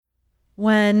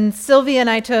When Sylvia and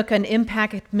I took an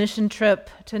impact mission trip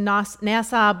to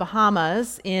Nassau,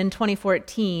 Bahamas in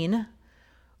 2014,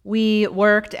 we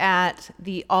worked at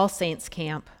the All Saints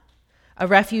Camp, a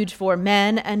refuge for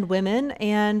men and women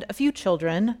and a few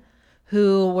children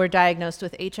who were diagnosed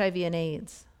with HIV and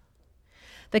AIDS.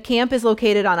 The camp is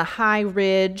located on a high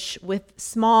ridge with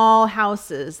small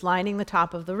houses lining the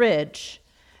top of the ridge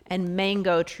and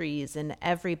mango trees in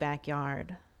every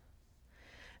backyard.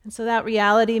 And so that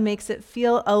reality makes it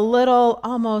feel a little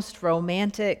almost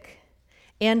romantic.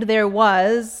 And there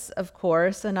was, of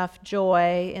course, enough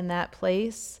joy in that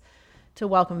place to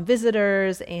welcome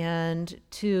visitors and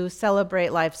to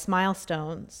celebrate life's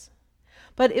milestones.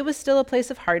 But it was still a place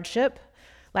of hardship,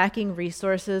 lacking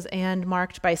resources and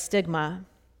marked by stigma.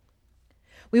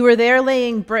 We were there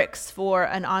laying bricks for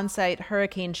an on-site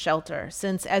hurricane shelter,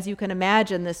 since, as you can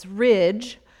imagine, this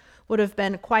ridge would have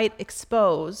been quite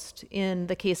exposed in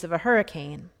the case of a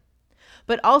hurricane.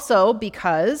 But also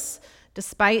because,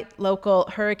 despite local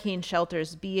hurricane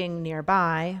shelters being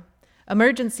nearby,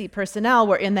 emergency personnel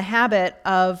were in the habit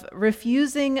of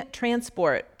refusing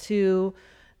transport to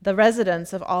the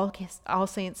residents of All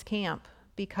Saints Camp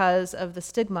because of the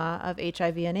stigma of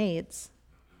HIV and AIDS.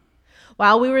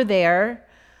 While we were there,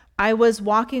 I was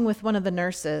walking with one of the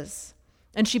nurses,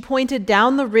 and she pointed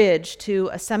down the ridge to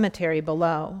a cemetery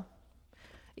below.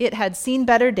 It had seen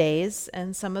better days,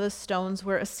 and some of the stones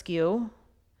were askew.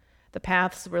 The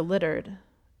paths were littered,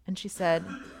 and she said,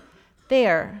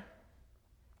 "There.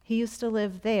 He used to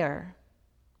live there."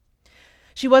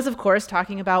 She was, of course,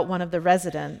 talking about one of the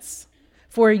residents.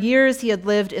 For years, he had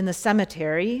lived in the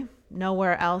cemetery,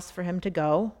 nowhere else for him to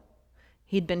go.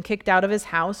 He'd been kicked out of his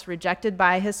house, rejected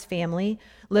by his family,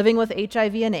 living with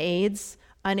HIV and AIDS,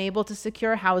 unable to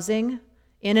secure housing,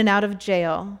 in and out of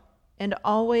jail, and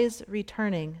always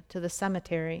returning to the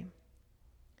cemetery.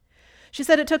 She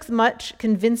said it took much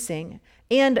convincing,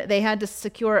 and they had to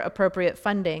secure appropriate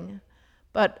funding,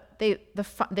 but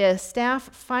the staff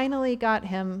finally got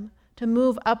him to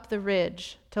move up the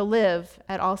ridge to live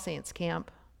at All Saints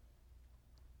Camp.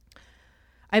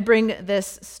 I bring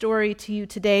this story to you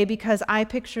today because I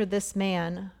picture this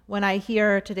man when I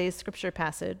hear today's scripture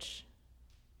passage.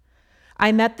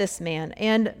 I met this man,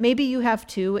 and maybe you have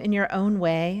too in your own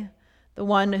way, the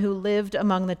one who lived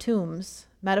among the tombs,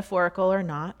 metaphorical or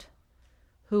not,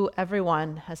 who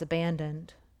everyone has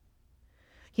abandoned.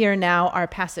 Hear now our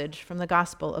passage from the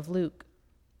Gospel of Luke.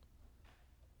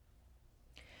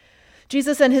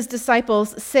 Jesus and his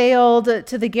disciples sailed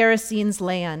to the Gerasenes'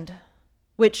 land,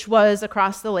 which was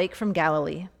across the lake from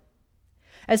Galilee.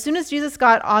 As soon as Jesus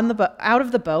got out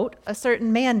of the boat, a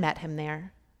certain man met him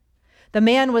there. The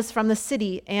man was from the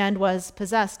city and was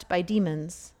possessed by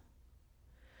demons.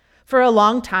 For a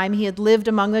long time he had lived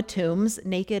among the tombs,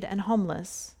 naked and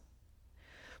homeless.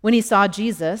 When he saw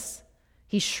Jesus,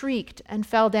 he shrieked and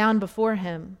fell down before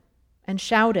him and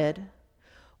shouted,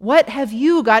 "What have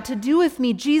you got to do with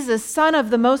me, Jesus, Son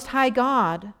of the Most High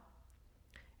God?"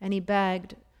 And he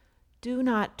begged, "Do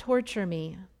not torture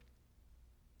me."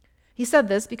 He said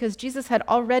this because Jesus had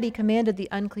already commanded the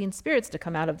unclean spirits to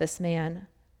come out of this man.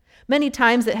 Many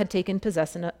times it had taken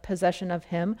possession of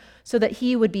him so that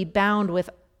he would be bound with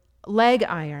leg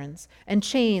irons and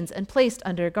chains and placed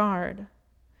under guard.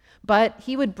 But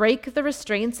he would break the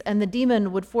restraints and the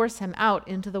demon would force him out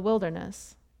into the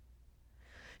wilderness.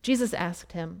 Jesus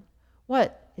asked him,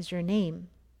 "What is your name?"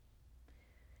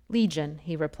 "Legion,"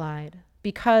 he replied,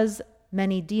 because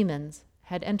many demons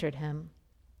had entered him.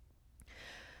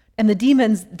 And the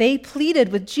demons, they pleaded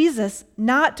with Jesus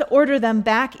not to order them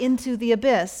back into the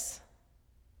abyss.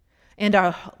 And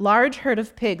a large herd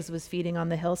of pigs was feeding on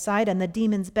the hillside, and the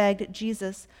demons begged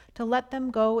Jesus to let them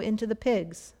go into the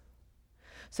pigs.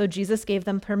 So Jesus gave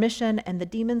them permission, and the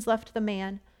demons left the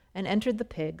man and entered the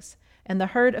pigs, and the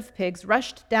herd of pigs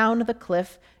rushed down the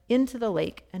cliff into the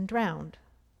lake and drowned.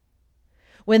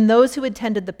 When those who had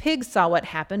tended the pigs saw what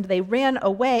happened, they ran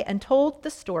away and told the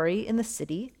story in the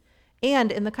city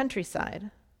and in the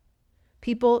countryside.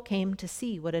 People came to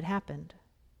see what had happened.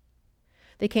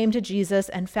 They came to Jesus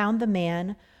and found the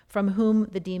man from whom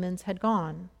the demons had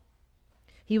gone.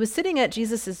 He was sitting at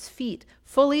Jesus' feet,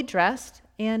 fully dressed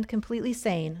and completely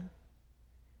sane.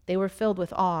 They were filled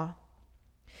with awe.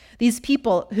 These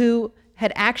people who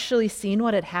had actually seen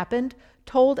what had happened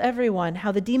told everyone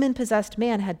how the demon-possessed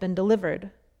man had been delivered.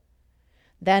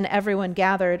 Then everyone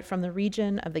gathered from the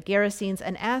region of the Gerasenes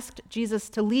and asked Jesus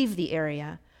to leave the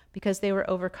area because they were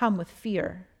overcome with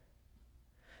fear.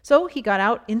 So he got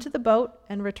out into the boat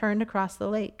and returned across the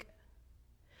lake.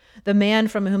 The man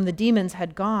from whom the demons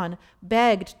had gone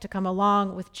begged to come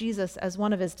along with Jesus as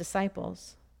one of his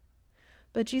disciples.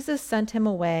 But Jesus sent him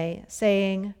away,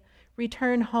 saying,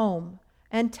 "Return home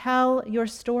and tell your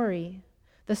story,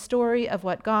 the story of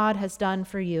what God has done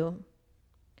for you."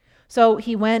 So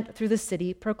he went through the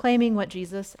city, proclaiming what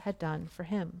Jesus had done for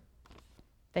him.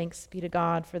 Thanks be to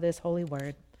God for this holy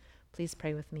word. Please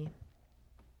pray with me.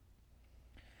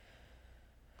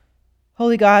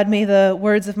 Holy God, may the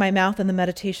words of my mouth and the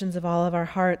meditations of all of our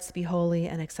hearts be holy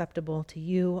and acceptable to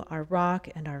you, our rock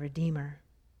and our Redeemer.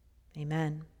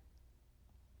 Amen.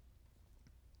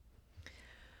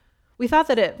 We thought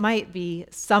that it might be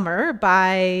summer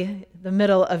by the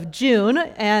middle of June,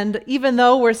 and even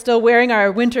though we're still wearing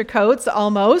our winter coats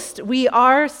almost, we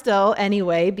are still,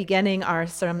 anyway, beginning our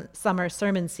summer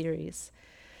sermon series.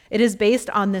 It is based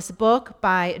on this book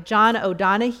by John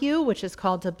O'Donohue, which is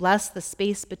called To Bless the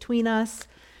Space Between Us,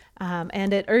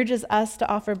 and it urges us to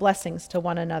offer blessings to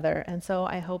one another, and so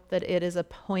I hope that it is a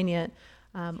poignant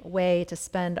way to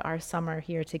spend our summer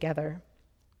here together.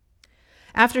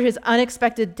 After his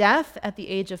unexpected death at the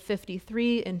age of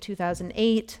 53 in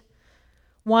 2008,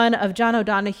 one of John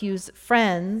O'Donohue's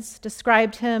friends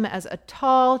described him as a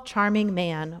tall, charming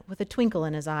man with a twinkle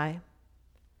in his eye.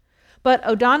 But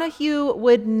O'Donohue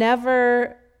would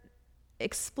never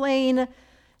explain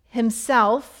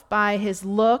himself by his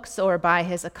looks or by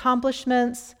his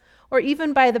accomplishments, or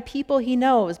even by the people he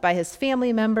knows, by his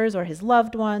family members or his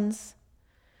loved ones.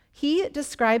 He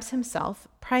describes himself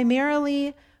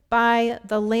primarily by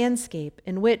the landscape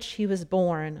in which he was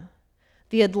born,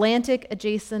 the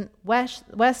Atlantic-adjacent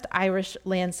West Irish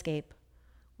landscape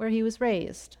where he was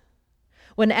raised.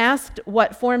 When asked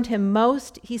what formed him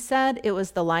most, he said it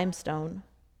was the limestone.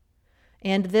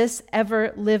 And this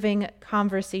ever-living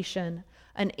conversation,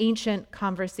 an ancient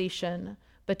conversation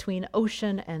between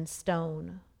ocean and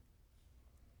stone.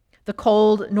 The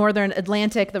cold northern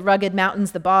Atlantic, the rugged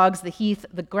mountains, the bogs, the heath,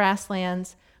 the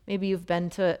grasslands. Maybe you've been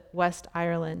to West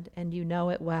Ireland and you know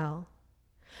it well.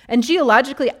 And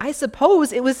geologically, I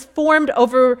suppose it was formed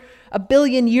over 1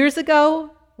 billion years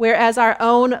ago, whereas our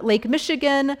own Lake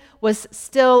Michigan was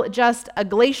still just a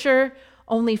glacier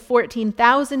only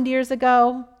 14,000 years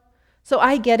ago. So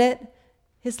I get it.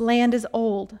 His land is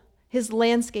old. His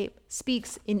landscape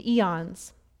speaks in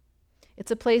eons.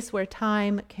 It's a place where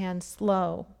time can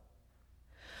slow.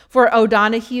 For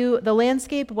O'Donohue, the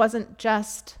landscape wasn't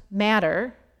just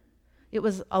matter. It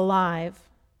was alive,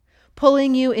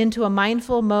 pulling you into a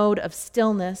mindful mode of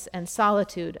stillness and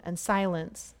solitude and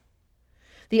silence.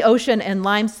 The ocean and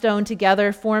limestone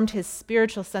together formed his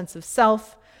spiritual sense of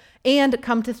self, and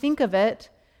come to think of it,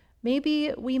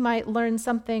 maybe we might learn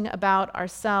something about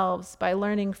ourselves by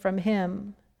learning from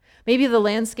him. Maybe the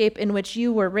landscape in which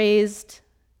you were raised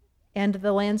and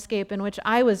the landscape in which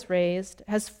I was raised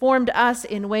has formed us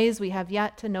in ways we have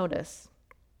yet to notice.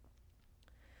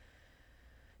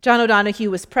 John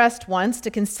O'Donohue was pressed once to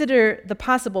consider the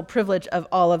possible privilege of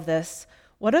all of this.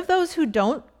 What of those who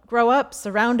don't grow up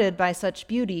surrounded by such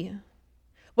beauty?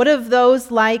 What of those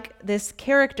like this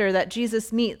character that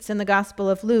Jesus meets in the Gospel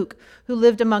of Luke, who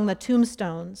lived among the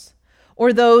tombstones,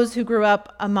 or those who grew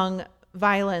up among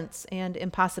violence and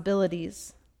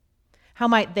impossibilities? How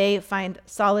might they find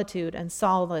solitude and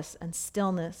solace and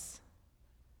stillness?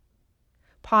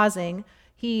 Pausing,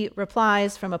 he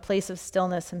replies from a place of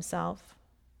stillness himself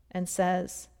and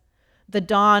says, "The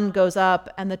dawn goes up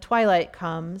and the twilight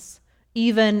comes,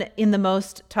 even in the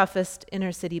most toughest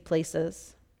inner city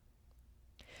places."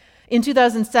 In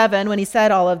 2007, when he said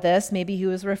all of this, maybe he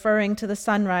was referring to the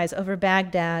sunrise over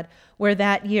Baghdad, where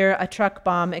that year a truck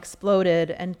bomb exploded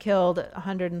and killed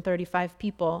 135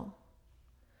 people.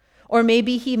 Or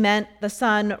maybe he meant the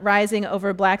sun rising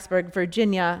over Blacksburg,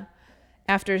 Virginia,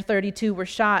 after 32 were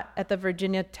shot at the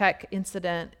Virginia Tech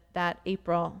incident that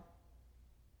April.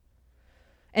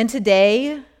 And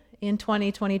today, in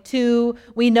 2022,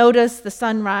 we notice the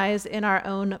sunrise in our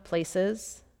own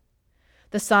places.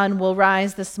 The sun will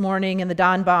rise this morning in the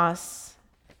Donbass,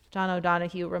 John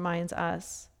O'Donohue reminds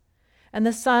us. And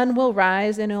the sun will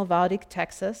rise in Uvalde,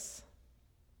 Texas.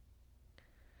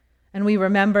 And we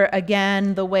remember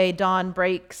again the way dawn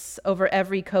breaks over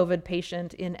every COVID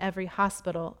patient in every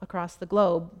hospital across the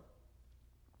globe.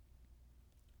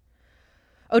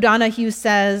 O'Donohue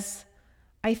says,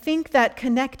 "I think that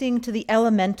connecting to the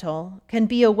elemental can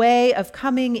be a way of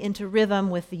coming into rhythm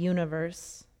with the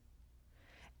universe."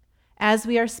 As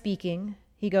we are speaking,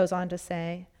 he goes on to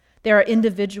say, there are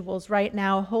individuals right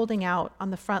now holding out on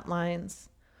the front lines,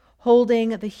 holding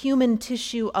the human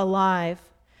tissue alive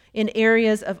in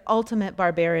areas of ultimate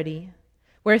barbarity,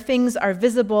 where things are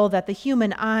visible that the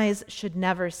human eyes should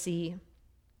never see.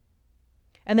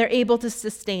 And they're able to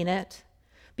sustain it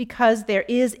because there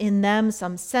is in them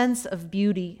some sense of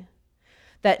beauty.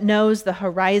 that knows the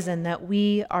horizon that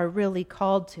we are really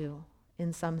called to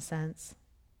in some sense.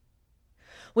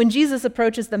 When Jesus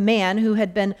approaches the man who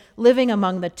had been living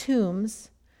among the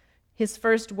tombs, his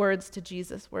first words to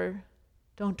Jesus were,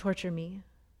 "Don't torture me."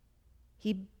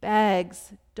 He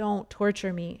begs, "Don't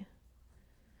torture me."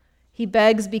 He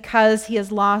begs because he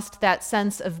has lost that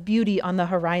sense of beauty on the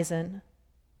horizon.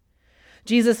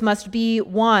 Jesus must be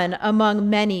one among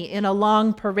many in a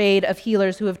long parade of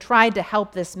healers who have tried to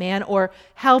help this man or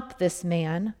help this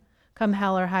man, come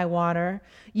hell or high water,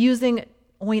 using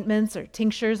ointments or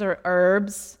tinctures or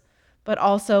herbs, but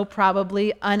also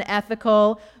probably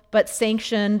unethical but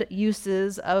sanctioned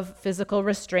uses of physical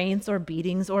restraints or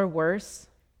beatings or worse.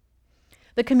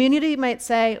 The community might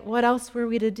say, what else were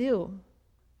we to do?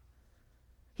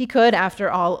 He could,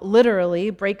 after all, literally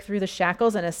break through the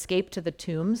shackles and escape to the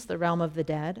tombs, the realm of the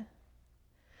dead.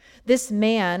 This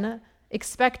man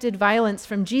expected violence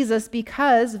from Jesus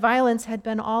because violence had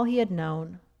been all he had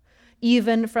known,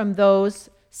 even from those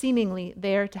seemingly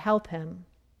there to help him.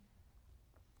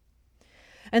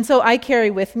 And so I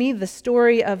carry with me the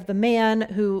story of the man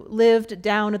who lived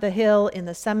down the hill in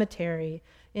the cemetery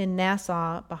in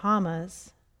Nassau,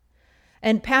 Bahamas.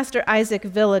 And Pastor Isaac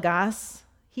Villegas,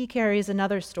 he carries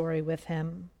another story with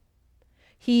him.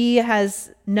 He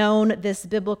has known this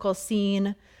biblical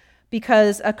scene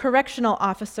because a correctional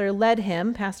officer led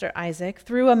him, Pastor Isaac,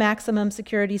 through a maximum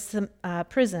security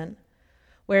prison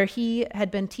where he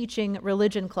had been teaching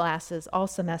religion classes all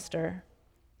semester.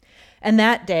 And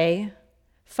that day,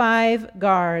 5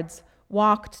 guards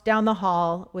walked down the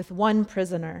hall with one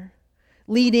prisoner,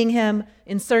 leading him,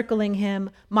 encircling him,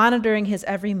 monitoring his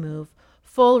every move,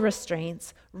 full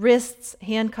restraints, wrists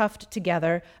handcuffed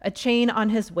together, a chain on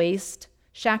his waist,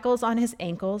 shackles on his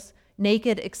ankles,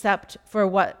 naked except for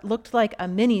what looked like a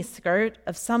mini skirt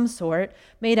of some sort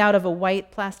made out of a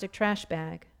white plastic trash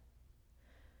bag.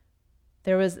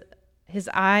 His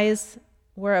eyes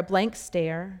were a blank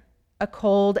stare, a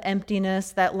cold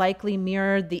emptiness that likely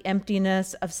mirrored the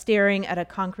emptiness of staring at a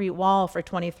concrete wall for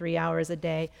 23 hours a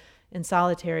day in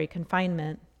solitary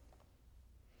confinement.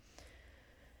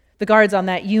 The guards on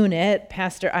that unit,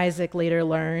 Pastor Isaac later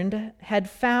learned, had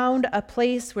found a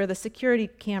place where the security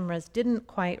cameras didn't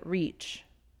quite reach,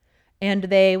 and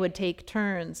they would take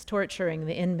turns torturing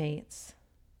the inmates.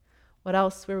 What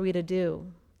else were we to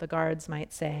do, the guards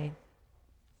might say.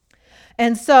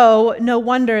 And so, no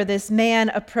wonder this man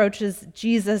approaches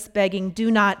Jesus begging, "Do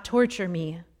not torture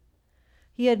me."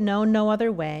 He had known no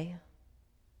other way.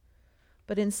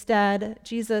 But instead,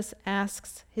 Jesus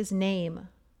asks his name.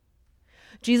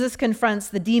 Jesus confronts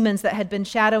the demons that had been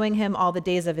shadowing him all the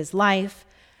days of his life,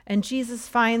 and Jesus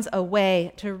finds a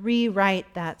way to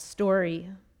rewrite that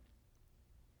story.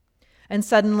 And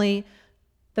suddenly,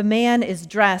 the man is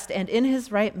dressed and in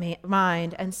his right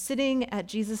mind and sitting at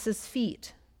Jesus'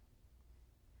 feet.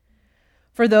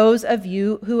 For those of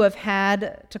you who have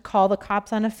had to call the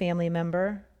cops on a family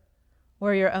member,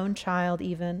 or your own child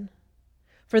even,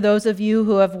 for those of you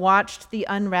who have watched the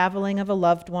unraveling of a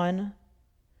loved one,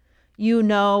 you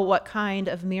know what kind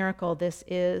of miracle this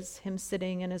is, him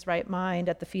sitting in his right mind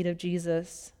at the feet of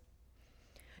Jesus.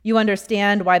 You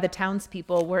understand why the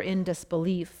townspeople were in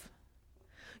disbelief.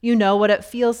 You know what it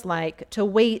feels like to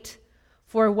wait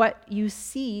for what you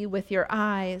see with your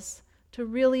eyes to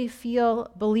really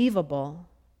feel believable.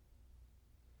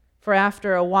 For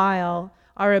after a while,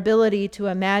 our ability to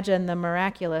imagine the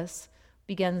miraculous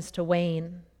begins to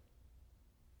wane.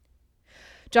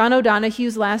 John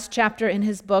O'Donohue's last chapter in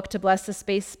his book, To Bless the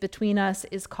Space Between Us,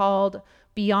 is called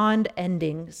Beyond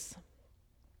Endings.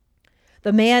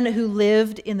 The man who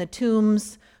lived in the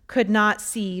tombs could not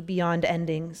see beyond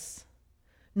endings,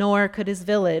 nor could his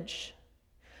village.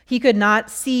 He could not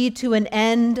see to an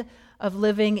end of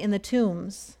living in the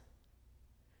tombs.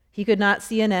 He could not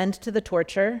see an end to the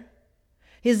torture.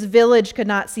 His village could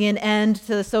not see an end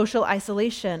to the social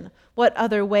isolation. What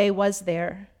other way was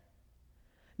there?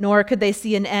 Nor could they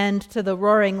see an end to the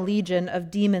roaring legion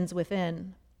of demons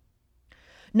within.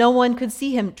 No one could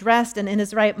see him dressed and in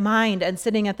his right mind and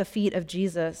sitting at the feet of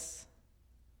Jesus.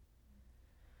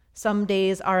 Some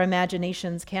days our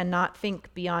imaginations cannot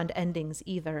think beyond endings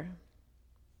either.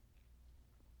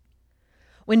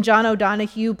 When John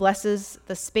O'Donohue blesses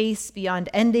the space beyond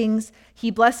endings,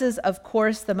 he blesses, of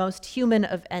course, the most human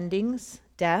of endings,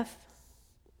 death.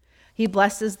 He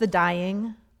blesses the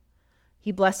dying.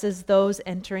 He blesses those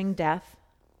entering death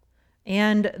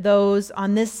and those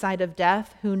on this side of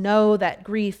death who know that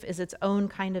grief is its own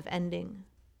kind of ending.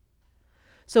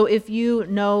 So if you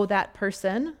know that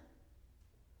person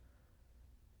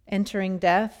entering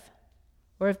death,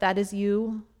 or if that is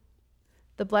you,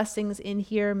 the blessings in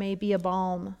here may be a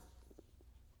balm.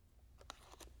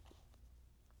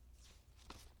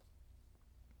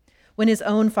 When his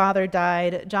own father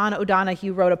died, John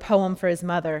O'Donohue wrote a poem for his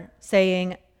mother,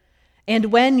 saying, "And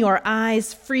when your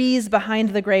eyes freeze behind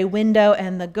the gray window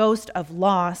and the ghost of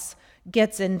loss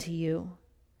gets into you,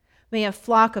 may a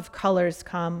flock of colors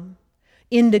come,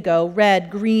 indigo, red,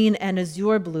 green, and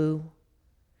azure blue,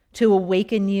 to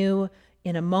awaken you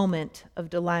in a moment of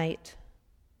delight."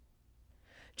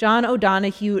 John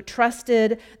O'Donohue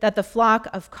trusted that the flock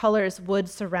of colors would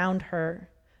surround her,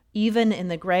 even in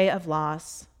the gray of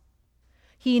loss.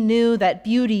 He knew that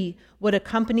beauty would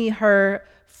accompany her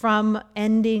from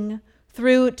ending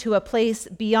through to a place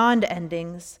beyond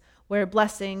endings where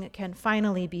blessing can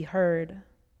finally be heard.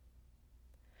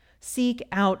 Seek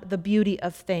out the beauty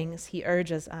of things, he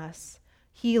urges us.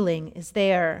 Healing is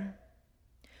there.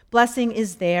 Blessing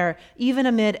is there, even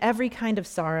amid every kind of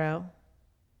sorrow.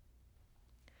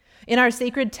 In our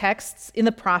sacred texts, in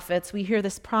the prophets, we hear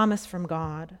this promise from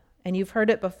God, and you've heard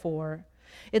it before.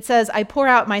 It says, "I pour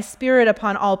out my spirit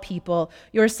upon all people.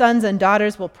 Your sons and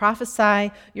daughters will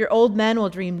prophesy. Your old men will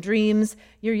dream dreams.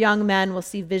 Your young men will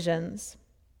see visions."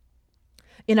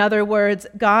 In other words,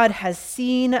 God has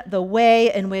seen the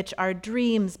way in which our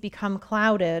dreams become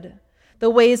clouded, the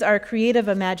ways our creative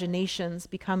imaginations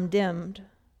become dimmed.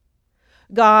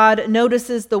 God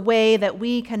notices the way that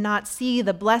we cannot see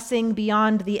the blessing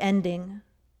beyond the ending.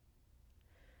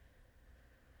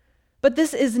 But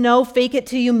this is no fake it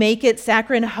till you make it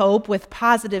saccharine hope with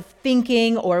positive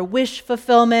thinking or wish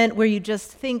fulfillment where you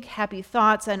just think happy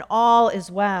thoughts and all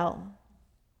is well.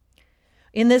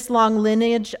 In this long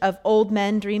lineage of old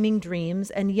men dreaming dreams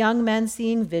and young men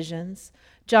seeing visions,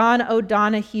 John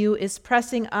O'Donohue is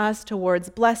pressing us towards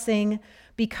blessing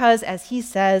because, as he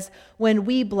says, when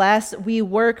we bless, we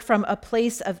work from a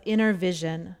place of inner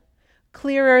vision,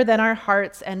 clearer than our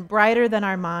hearts and brighter than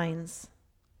our minds.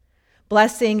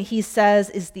 Blessing, he says,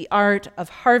 is the art of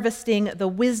harvesting the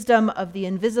wisdom of the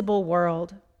invisible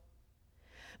world.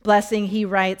 Blessing, he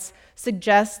writes,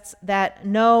 suggests that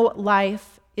no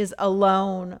life is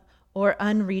alone or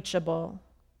unreachable.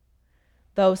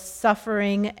 Though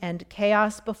suffering and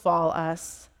chaos befall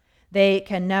us, they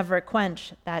can never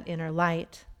quench that inner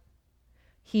light.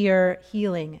 Here,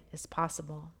 healing is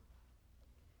possible.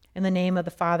 In the name of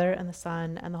the Father, and the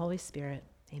Son, and the Holy Spirit,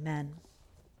 amen.